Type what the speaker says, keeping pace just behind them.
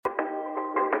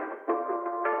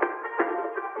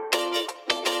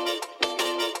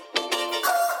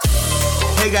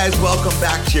Hey guys, welcome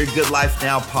back to your Good Life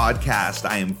Now podcast.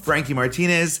 I am Frankie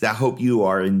Martinez. I hope you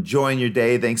are enjoying your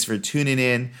day. Thanks for tuning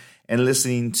in and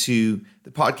listening to the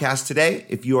podcast today.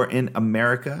 If you are in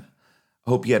America, I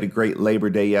hope you had a great Labor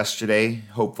Day yesterday,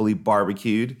 hopefully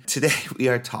barbecued. Today we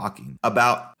are talking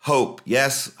about hope.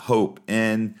 Yes, hope.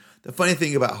 And the funny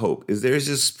thing about hope is there's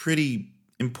this pretty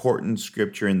important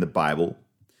scripture in the Bible.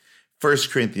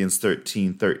 1 Corinthians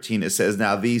 13:13, it says,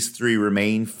 "Now these three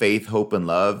remain, faith, hope, and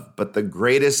love, but the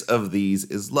greatest of these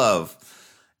is love."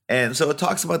 And so it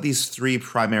talks about these three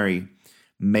primary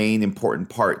main important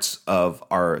parts of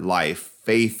our life: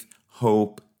 faith,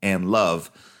 hope, and love.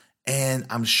 And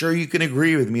I'm sure you can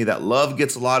agree with me that love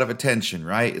gets a lot of attention,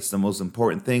 right? It's the most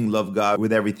important thing. Love God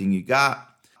with everything you got.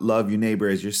 Love your neighbor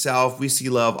as yourself. We see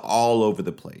love all over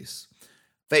the place.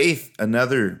 Faith,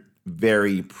 another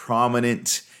very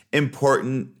prominent,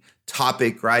 important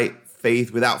topic, right?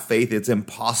 Faith. Without faith, it's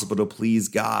impossible to please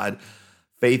God.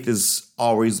 Faith is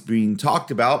always being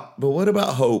talked about. But what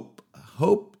about hope?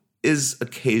 Hope is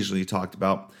occasionally talked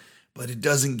about, but it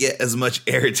doesn't get as much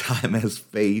airtime as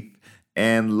faith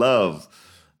and love.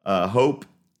 Hope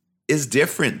is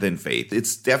different than faith.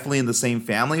 It's definitely in the same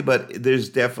family, but there's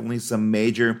definitely some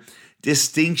major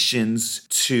distinctions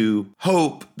to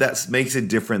hope that makes it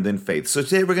different than faith. So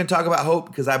today we're going to talk about hope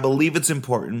because I believe it's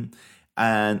important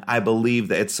and I believe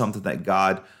that it's something that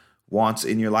God wants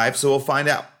in your life. So we'll find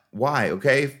out why,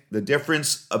 okay? The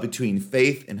difference between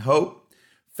faith and hope.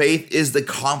 Faith is the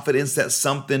confidence that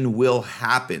something will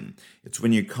happen. It's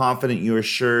when you're confident, you're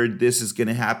assured this is going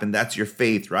to happen. That's your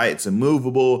faith, right? It's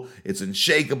immovable, it's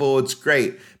unshakable, it's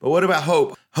great. But what about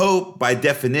hope? Hope, by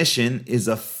definition, is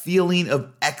a feeling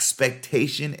of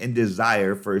expectation and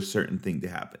desire for a certain thing to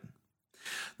happen.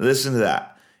 Listen to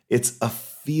that. It's a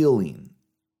feeling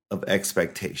of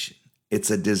expectation.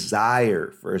 It's a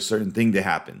desire for a certain thing to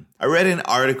happen. I read an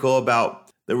article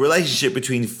about the relationship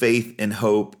between faith and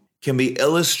hope can be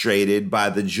illustrated by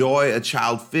the joy a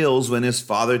child feels when his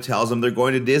father tells him they're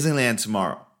going to Disneyland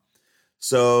tomorrow.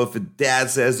 So if a dad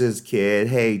says to his kid,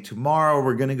 "Hey, tomorrow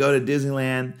we're going to go to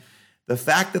Disneyland," the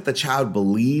fact that the child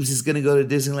believes he's going to go to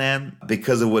Disneyland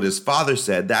because of what his father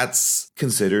said, that's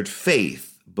considered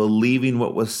faith, believing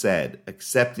what was said,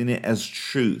 accepting it as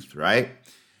truth, right?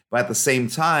 But at the same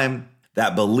time,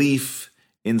 that belief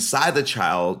inside the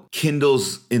child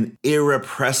kindles an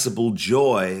irrepressible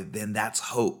joy, then that's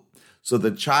hope. So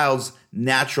the child's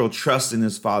natural trust in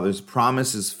his father's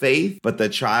promise is faith, but the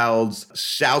child's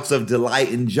shouts of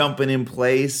delight and jumping in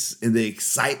place and the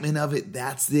excitement of it,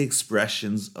 that's the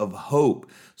expressions of hope.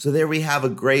 So there we have a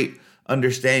great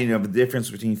understanding of the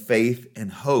difference between faith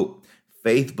and hope.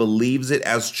 Faith believes it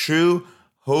as true.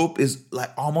 Hope is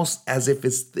like almost as if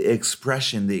it's the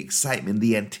expression, the excitement,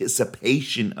 the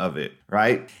anticipation of it,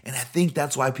 right? And I think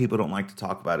that's why people don't like to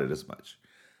talk about it as much,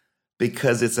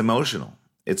 because it's emotional.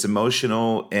 It's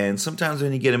emotional, and sometimes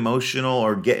when you get emotional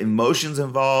or get emotions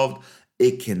involved,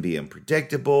 it can be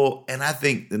unpredictable. And I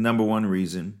think the number one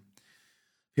reason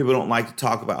people don't like to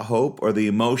talk about hope or the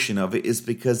emotion of it is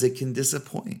because it can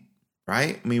disappoint,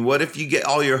 right? I mean, what if you get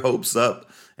all your hopes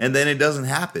up and then it doesn't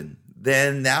happen?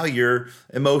 Then now you're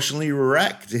emotionally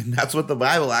wrecked. And that's what the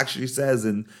Bible actually says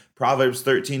in Proverbs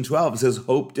 13:12. It says,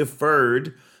 hope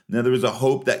deferred. Now there was a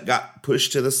hope that got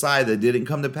pushed to the side that didn't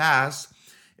come to pass.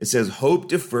 It says, hope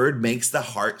deferred makes the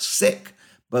heart sick,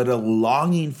 but a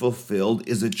longing fulfilled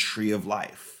is a tree of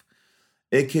life.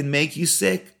 It can make you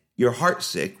sick, your heart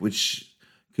sick, which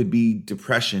could be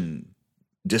depression,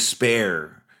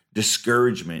 despair,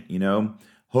 discouragement,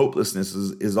 hopelessness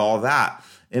is all that.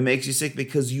 It makes you sick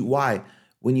because why?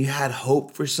 When you had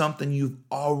hope for something, you've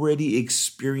already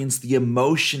experienced the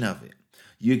emotion of it.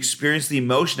 You experienced the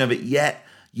emotion of it, yet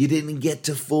you didn't get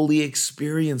to fully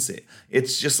experience it.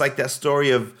 It's just like that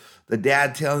story of the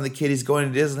dad telling the kid he's going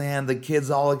to Disneyland. The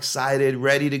kid's all excited,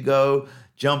 ready to go,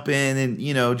 jump in and,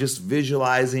 just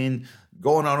visualizing,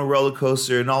 going on a roller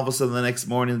coaster. And all of a sudden the next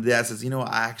morning, the dad says,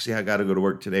 I got to go to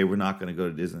work today. We're not going to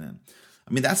go to Disneyland.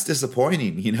 I mean, that's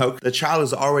disappointing, The child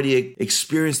has already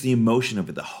experienced the emotion of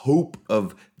it, the hope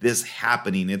of this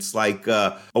happening. It's like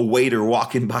a waiter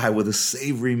walking by with a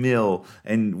savory meal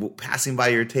and passing by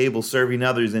your table, serving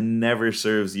others, and never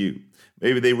serves you.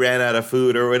 Maybe they ran out of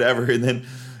food or whatever,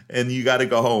 and you got to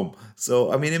go home.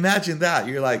 So, I mean, imagine that.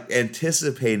 You're like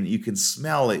anticipating, you can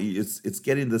smell it. It's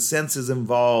getting the senses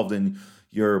involved, and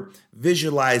you're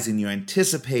visualizing, you're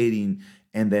anticipating,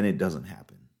 and then it doesn't happen.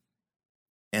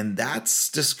 And that's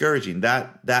discouraging.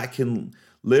 That can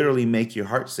literally make your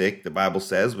heart sick, the Bible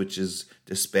says, which is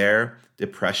despair,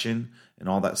 depression, and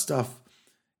all that stuff.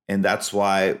 And that's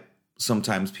why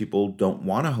sometimes people don't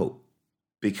want to hope,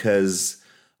 because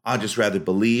I'd just rather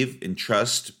believe and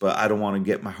trust, but I don't want to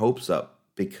get my hopes up,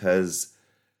 because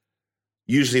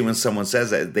usually when someone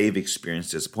says that, they've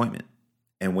experienced disappointment.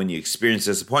 And when you experience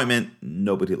disappointment,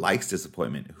 nobody likes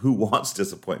disappointment. Who wants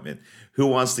disappointment? Who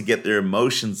wants to get their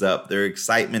emotions up, their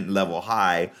excitement level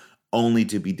high, only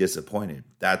to be disappointed?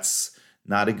 That's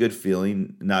not a good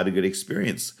feeling, not a good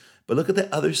experience. But look at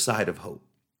the other side of hope.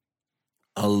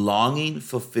 A longing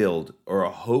fulfilled, or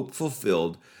a hope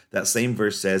fulfilled, that same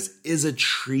verse says, is a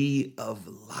tree of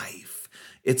life.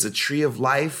 It's a tree of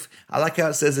life. I like how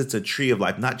it says it's a tree of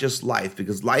life, not just life,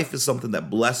 because life is something that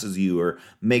blesses you or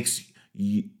makes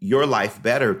your life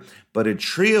better. But a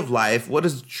tree of life, what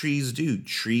does trees do?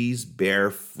 Trees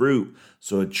bear fruit.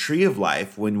 So a tree of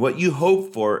life, when what you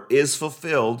hope for is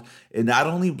fulfilled, it not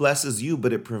only blesses you,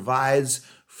 but it provides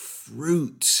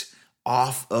fruit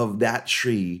off of that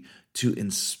tree to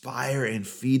inspire and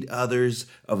feed others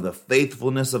of the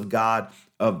faithfulness of God,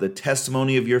 of the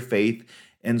testimony of your faith.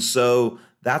 And so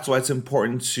that's why it's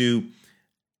important to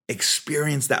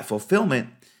experience that fulfillment.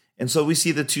 And so we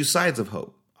see the two sides of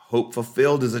hope. Hope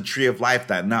fulfilled is a tree of life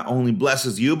that not only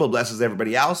blesses you, but blesses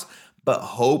everybody else. But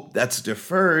hope that's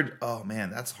deferred, oh man,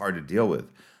 that's hard to deal with.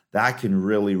 That can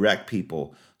really wreck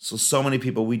people. So many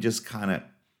people, we just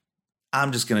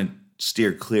I'm just going to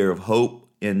steer clear of hope.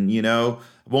 And, I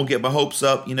won't get my hopes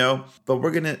up, but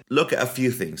we're going to look at a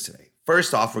few things today.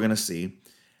 First off, we're going to see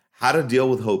how to deal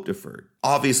with hope deferred.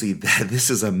 Obviously, this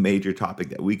is a major topic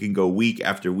that we can go week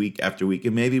after week after week,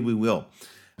 and maybe we will,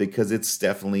 because it's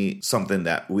definitely something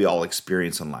that we all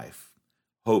experience in life.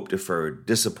 Hope deferred,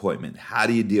 disappointment. How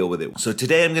do you deal with it? So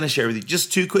today I'm going to share with you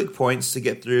just 2 quick points to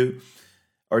get through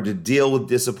or to deal with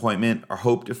disappointment or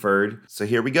hope deferred. So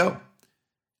here we go.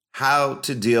 How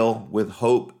to deal with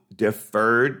hope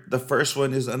deferred. The first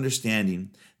one is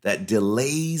understanding that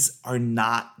delays are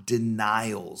not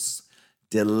denials.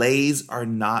 Delays are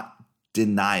not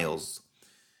denials.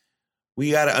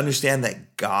 We got to understand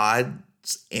that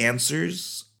God's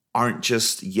answers aren't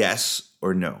just yes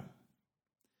or no.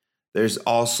 There's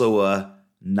also a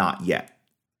not yet.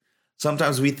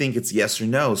 Sometimes we think it's yes or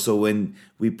no. So when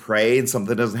we pray and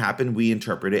something doesn't happen, we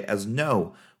interpret it as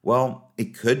no. Well,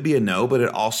 it could be a no, but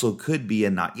it also could be a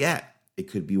not yet. It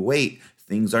could be wait.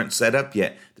 Things aren't set up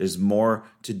yet. There's more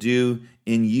to do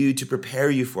in you to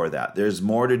prepare you for that. There's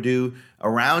more to do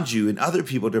around you and other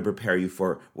people to prepare you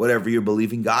for whatever you're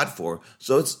believing God for.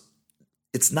 So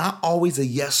it's not always a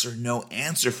yes or no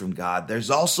answer from God.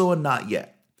 There's also a not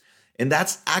yet. And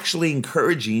that's actually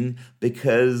encouraging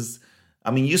because,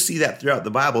 you see that throughout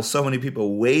the Bible, so many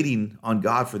people waiting on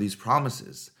God for these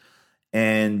promises.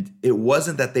 And it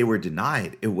wasn't that they were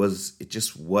denied. It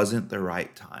just wasn't the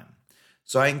right time.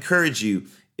 So I encourage you,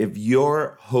 if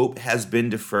your hope has been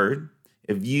deferred,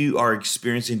 if you are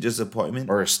experiencing disappointment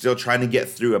or are still trying to get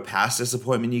through a past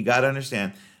disappointment, you got to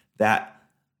understand that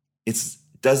it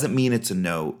doesn't mean it's a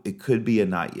no. It could be a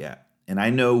not yet. And I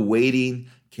know waiting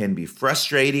can be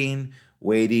frustrating.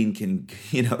 Waiting can,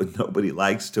 nobody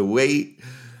likes to wait,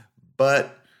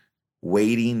 but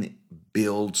waiting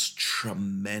builds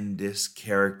tremendous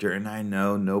character. And I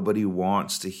know nobody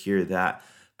wants to hear that.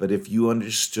 But if you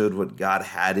understood what God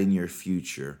had in your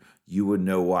future, you would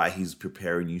know why he's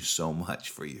preparing you so much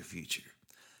for your future.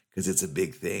 Because it's a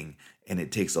big thing and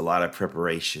it takes a lot of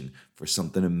preparation for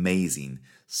something amazing,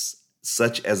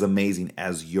 such as amazing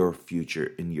as your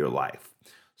future in your life.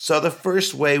 So the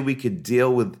first way we could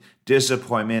deal with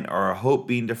disappointment or our hope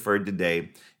being deferred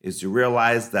today is to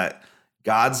realize that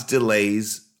God's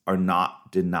delays are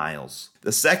not denials.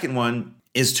 The second one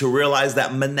is to realize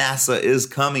that Manasseh is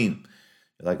coming.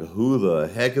 You're like, who the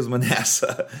heck is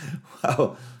Manasseh?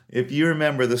 Well, if you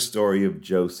remember the story of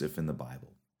Joseph in the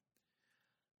Bible,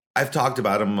 I've talked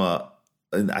about him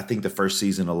in I think the first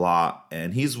season a lot,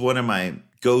 and he's one of my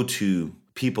go-to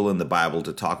people in the Bible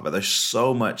to talk about. There's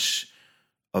so much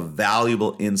of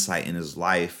valuable insight in his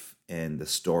life and the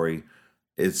story.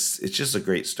 It's just a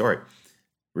great story.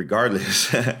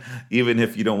 Regardless, even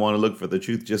if you don't want to look for the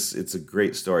truth, it's a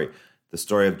great story. The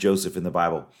story of Joseph in the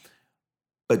Bible.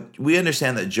 But we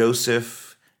understand that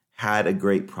Joseph had a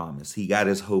great promise. He got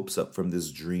his hopes up from this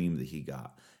dream that he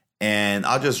got. And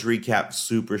I'll just recap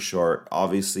super short.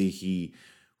 Obviously, he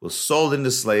was sold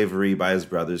into slavery by his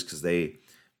brothers because they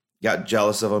got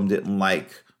jealous of him, didn't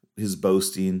like his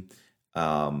boasting.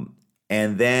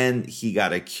 And then he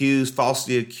got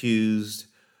falsely accused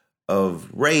of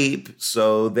rape.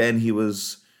 So then he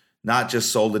was not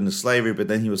just sold into slavery, but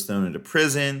then he was thrown into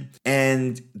prison.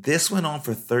 And this went on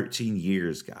for 13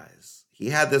 years, guys. He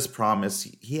had this promise.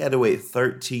 He had to wait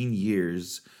 13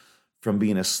 years from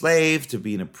being a slave to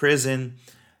being in prison.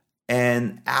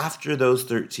 And after those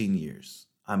 13 years,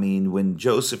 I mean, when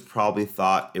Joseph probably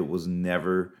thought it was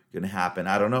never going to happen,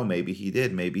 I don't know, maybe he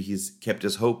did. Maybe he's kept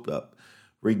his hope up.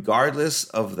 Regardless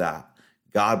of that,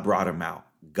 God brought him out.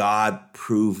 God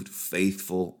proved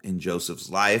faithful in Joseph's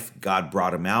life. God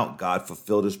brought him out. God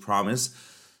fulfilled his promise.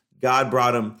 God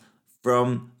brought him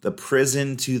from the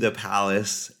prison to the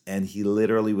palace, and he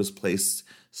literally was placed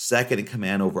second in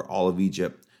command over all of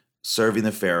Egypt, serving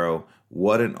the Pharaoh.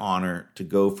 What an honor to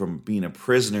go from being a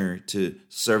prisoner to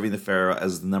serving the Pharaoh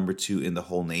as the number 2 in the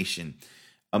whole nation.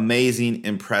 Amazing,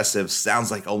 impressive,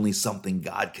 sounds like only something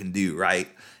God can do, right?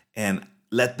 And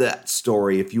let that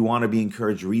story, if you want to be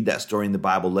encouraged, read that story in the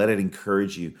Bible. Let it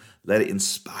encourage you. Let it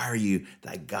inspire you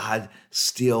that God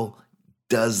still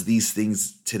does these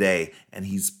things today, and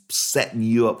he's setting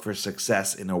you up for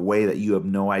success in a way that you have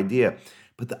no idea.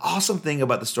 But the awesome thing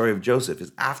about the story of Joseph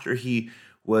is after he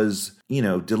was,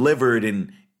 delivered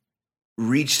and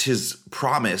reached his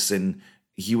promise, and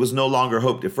he was no longer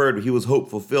hope deferred, but he was hope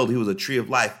fulfilled. He was a tree of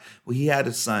life. Well, he had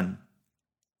a son,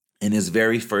 and his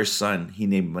very first son, he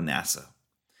named Manasseh.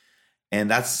 And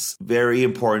that's very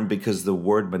important because the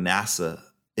word Manasseh,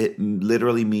 it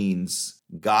literally means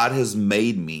God has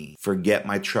made me forget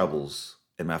my troubles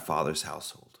in my father's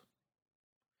household.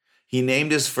 He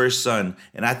named his first son,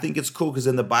 and I think it's cool because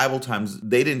in the Bible times,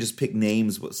 they didn't just pick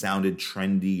names what sounded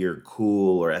trendy or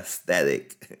cool or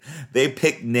aesthetic. They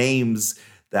picked names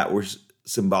that were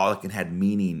symbolic and had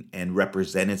meaning and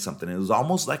represented something. It was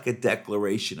almost like a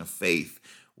declaration of faith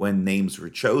when names were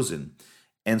chosen.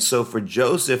 And so for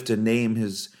Joseph to name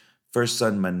his first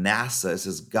son Manasseh, it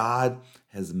says, God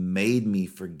has made me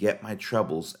forget my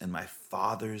troubles in my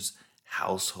father's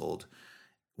household.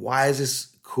 Why is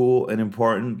this cool and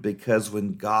important? Because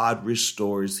when God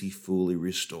restores, he fully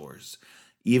restores.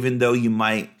 Even though you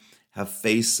might have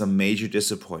faced some major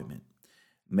disappointment,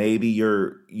 maybe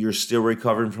you're still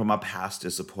recovering from a past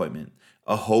disappointment,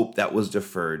 a hope that was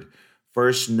deferred.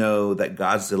 First, know that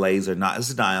God's delays are not his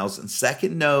denials. And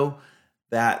second, know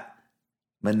that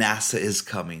Manasseh is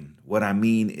coming. What I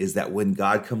mean is that when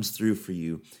God comes through for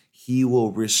you, he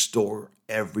will restore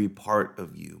every part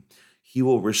of you. He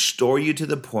will restore you to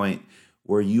the point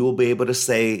where you will be able to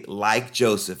say, like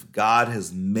Joseph, God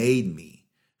has made me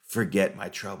forget my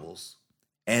troubles.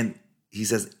 And he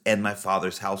says, and my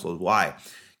father's household. Why?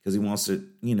 Because he wants to,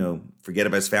 forget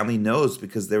about his family. He knows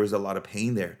because there was a lot of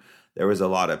pain there. There was a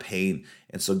lot of pain.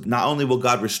 And so not only will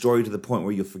God restore you to the point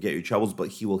where you'll forget your troubles, but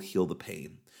he will heal the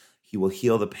pain. He will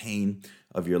heal the pain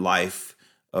of your life,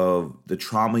 of the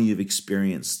trauma you've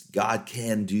experienced. God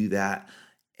can do that.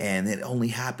 And it only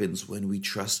happens when we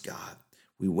trust God.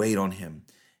 We wait on him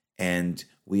and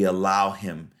we allow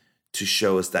him to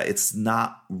show us that it's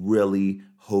not really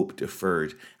hope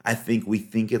deferred. I think we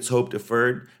think it's hope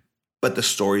deferred, but the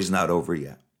story's not over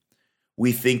yet.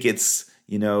 We think it's,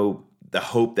 the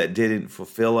hope that didn't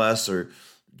fulfill us or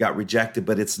got rejected,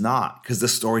 but it's not, because the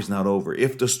story's not over.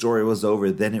 If the story was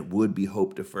over, then it would be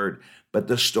hope deferred, but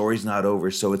the story's not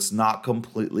over. So it's not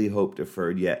completely hope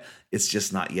deferred yet. It's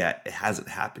just not yet. It hasn't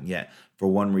happened yet for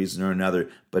one reason or another.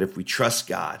 But if we trust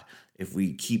God, if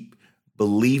we keep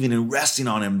believing and resting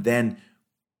on him, then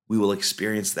we will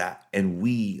experience that. And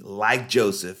we, like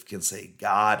Joseph, can say,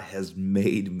 God has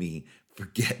made me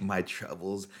forget my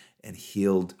troubles and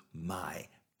healed my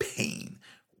pain.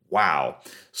 Wow.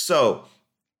 So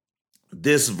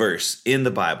this verse in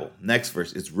the Bible, next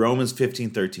verse, it's Romans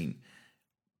 15:13.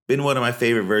 Been one of my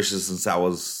favorite verses since I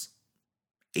was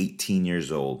 18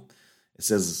 years old. It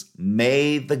says,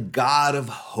 may the God of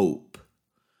hope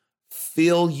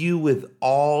fill you with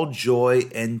all joy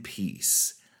and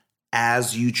peace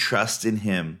as you trust in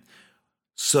him,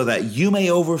 so that you may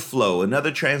overflow.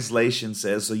 Another translation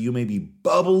says, so you may be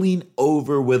bubbling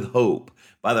over with hope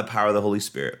by the power of the Holy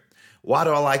Spirit. Why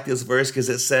do I like this verse? Because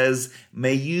it says,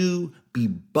 may you be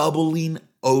bubbling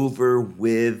over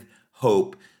with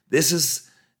hope. This is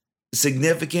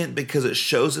significant because it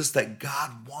shows us that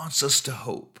God wants us to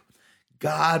hope.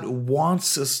 God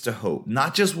wants us to hope,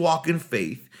 not just walk in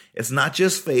faith. It's not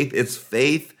just faith, it's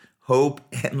faith, hope,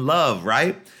 and love,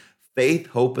 right? Faith,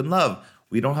 hope, and love.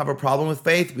 We don't have a problem with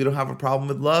faith. We don't have a problem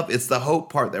with love. It's the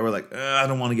hope part that we're like, I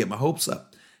don't want to get my hopes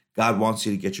up. God wants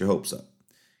you to get your hopes up.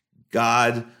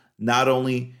 God, not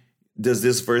only does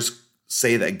this verse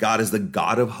say that God is the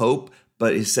God of hope,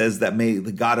 but it says that may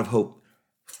the God of hope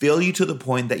fill you to the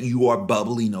point that you are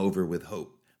bubbling over with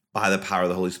hope by the power of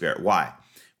the Holy Spirit. Why?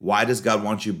 Why does God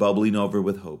want you bubbling over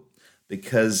with hope?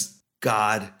 Because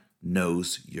God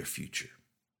knows your future.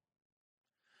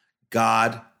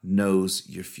 God knows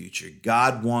your future.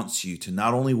 God wants you to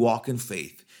not only walk in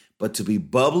faith, but to be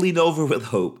bubbling over with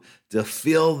hope, to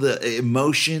feel the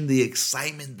emotion, the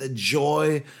excitement, the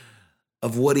joy,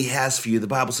 of what he has for you. The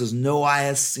Bible says, no eye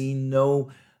has seen,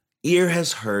 no ear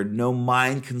has heard, no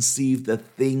mind conceived the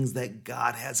things that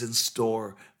God has in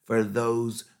store for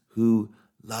those who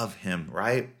love him,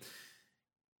 right?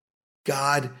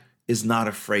 God is not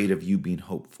afraid of you being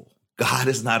hopeful. God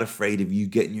is not afraid of you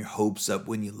getting your hopes up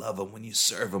when you love him, when you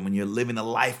serve him, when you're living a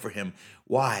life for him.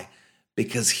 Why?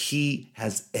 Because he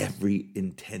has every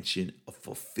intention of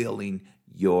fulfilling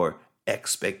your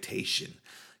expectation.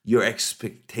 Your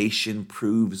expectation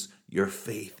proves your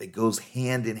faith. It goes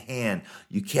hand in hand.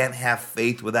 You can't have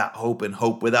faith without hope, and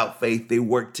hope without faith. They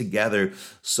work together.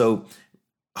 So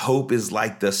hope is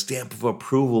like the stamp of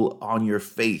approval on your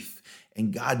faith.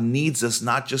 And God needs us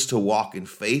not just to walk in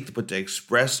faith, but to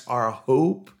express our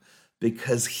hope,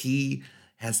 because he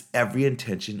has every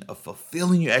intention of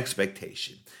fulfilling your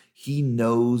expectation. He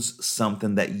knows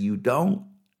something that you don't.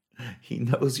 He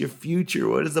knows your future.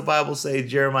 What does the Bible say?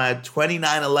 Jeremiah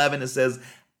 29:11, it says,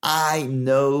 I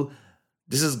know,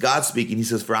 this is God speaking. He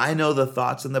says, for I know the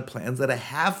thoughts and the plans that I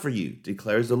have for you,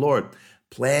 declares the Lord.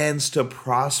 Plans to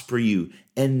prosper you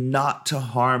and not to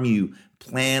harm you.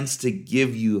 Plans to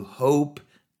give you hope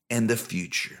and the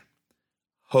future.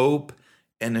 Hope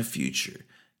and the future.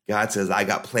 God says, I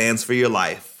got plans for your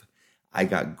life. I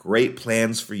got great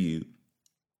plans for you.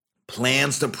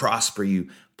 Plans to prosper you.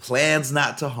 Plans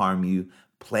not to harm you.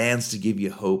 Plans to give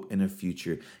you hope and a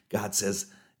future. God says,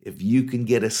 if you can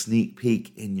get a sneak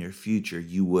peek in your future,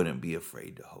 you wouldn't be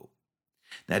afraid to hope.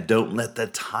 Now, don't let the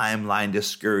timeline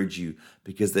discourage you,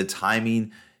 because the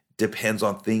timing depends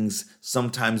on things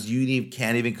sometimes you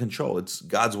can't even control. It's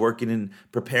God's working and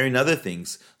preparing other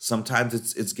things.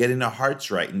 Sometimes it's getting our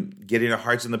hearts right and getting our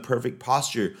hearts in the perfect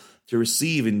posture to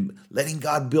receive and letting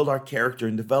God build our character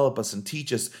and develop us and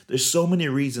teach us. There's so many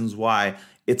reasons why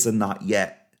it's a not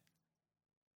yet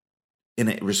in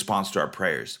a response to our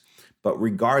prayers. But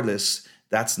regardless,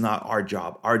 that's not our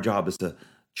job. Our job is to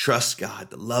trust God,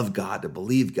 to love God, to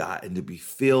believe God, and to be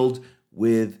filled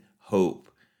with hope.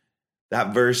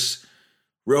 That verse,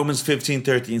 Romans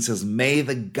 15:13 says, may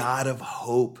the God of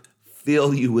hope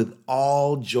fill you with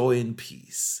all joy and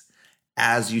peace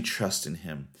as you trust in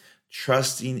him.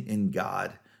 Trusting in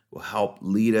God will help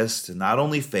lead us to not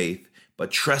only faith,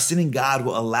 but trusting in God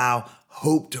will allow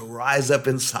hope to rise up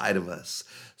inside of us.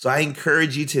 So I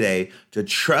encourage you today to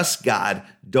trust God.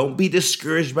 Don't be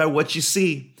discouraged by what you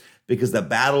see, because the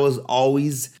battle is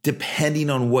always depending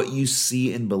on what you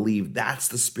see and believe. That's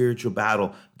the spiritual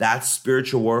battle. That's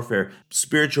spiritual warfare.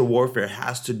 Spiritual warfare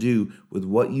has to do with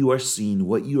what you are seeing,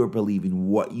 what you are believing,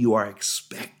 what you are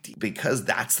expecting, because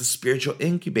that's the spiritual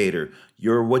incubator.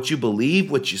 What you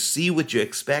believe, what you see, what you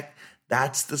expect,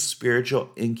 that's the spiritual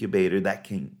incubator that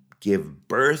can give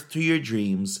birth to your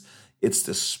dreams. It's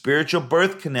the spiritual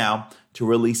birth canal to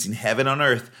releasing heaven on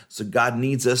earth. So God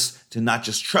needs us to not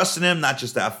just trust in him, not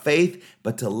just to have faith,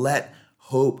 but to let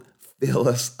hope fill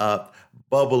us up,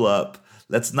 bubble up.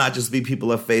 Let's not just be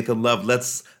people of faith and love.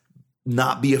 Let's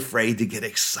not be afraid to get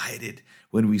excited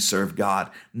when we serve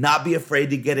God. Not be afraid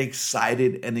to get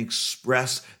excited and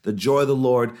express the joy of the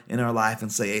Lord in our life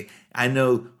and say, hey, I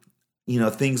know,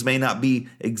 things may not be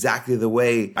exactly the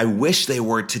way I wish they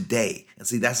were today. And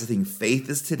see, that's the thing. Faith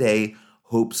is today.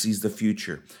 Hope sees the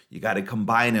future. You got to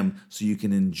combine them so you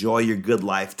can enjoy your good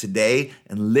life today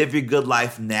and live your good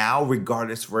life now,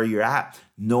 regardless where you're at,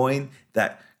 knowing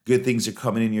that good things are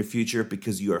coming in your future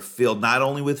because you are filled not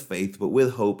only with faith, but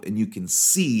with hope, and you can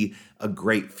see a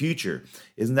great future.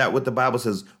 Isn't that what the Bible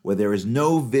says? Where there is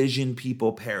no vision,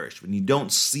 people perish. When you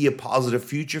don't see a positive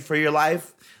future for your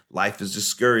life, life is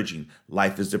discouraging.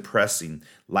 Life is depressing.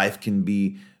 Life can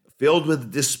be filled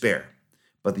with despair.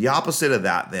 But the opposite of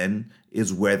that then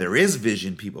is where there is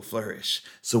vision, people flourish.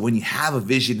 So when you have a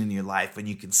vision in your life and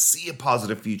you can see a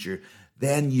positive future,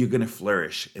 then you're going to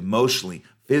flourish emotionally,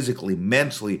 physically,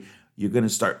 mentally. You're going to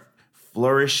start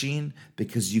flourishing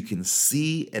because you can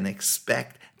see and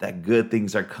expect that good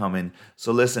things are coming.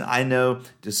 So listen, I know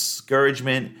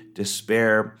discouragement,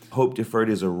 despair, hope deferred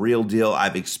is a real deal.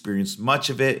 I've experienced much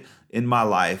of it in my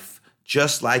life,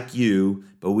 just like you,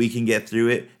 but we can get through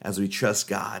it as we trust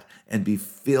God and be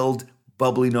filled,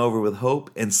 bubbling over with hope,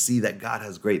 and see that God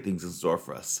has great things in store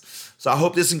for us. So I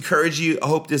hope this encouraged you. I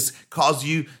hope this caused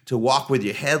you to walk with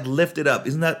your head lifted up.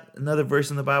 Isn't that another verse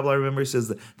in the Bible I remember? It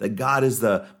says that God is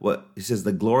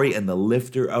the glory and the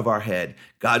lifter of our head.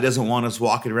 God doesn't want us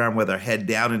walking around with our head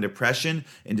down in depression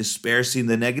and despair, seeing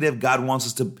the negative. God wants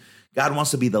us to God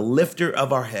wants to be the lifter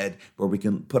of our head, where we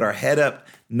can put our head up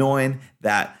knowing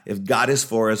that if God is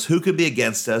for us, who could be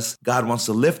against us? God wants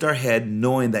to lift our head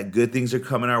knowing that good things are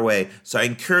coming our way. So I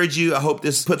encourage you. I hope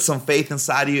this puts some faith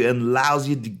inside of you and allows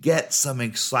you to get some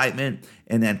excitement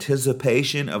and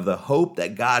anticipation of the hope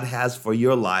that God has for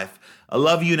your life. I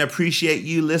love you and appreciate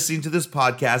you listening to this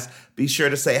podcast. Be sure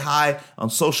to say hi on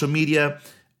social media,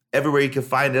 everywhere you can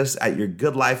find us at Your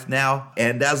Good Life Now.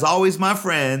 And as always, my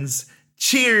friends,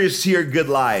 cheers to your good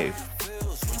life.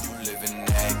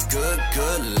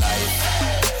 Good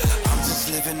life. I'm just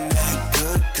living that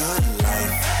good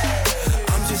life.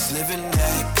 I'm just living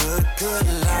that good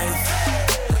life.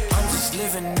 I'm just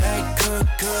living that good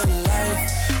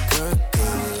life. Good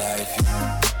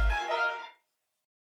life.